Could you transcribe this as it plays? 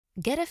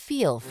Get a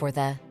feel for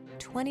the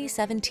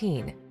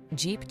 2017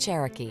 Jeep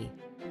Cherokee.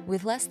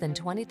 With less than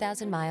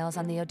 20,000 miles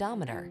on the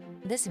odometer,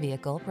 this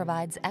vehicle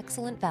provides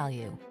excellent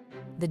value.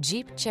 The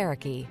Jeep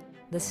Cherokee,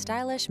 the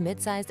stylish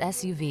midsize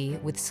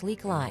SUV with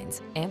sleek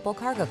lines, ample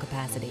cargo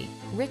capacity,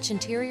 rich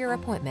interior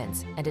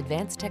appointments, and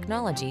advanced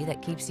technology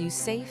that keeps you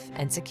safe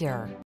and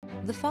secure.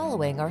 The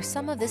following are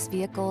some of this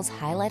vehicle's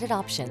highlighted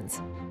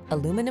options: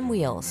 aluminum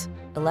wheels,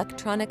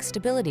 electronic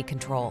stability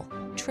control,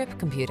 trip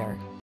computer,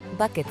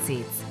 bucket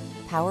seats,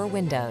 power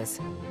windows,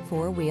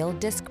 four-wheel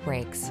disc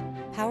brakes,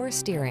 power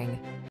steering.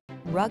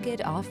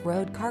 Rugged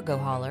off-road cargo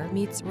hauler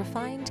meets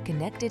refined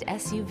connected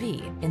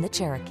SUV in the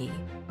Cherokee.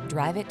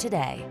 Drive it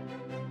today.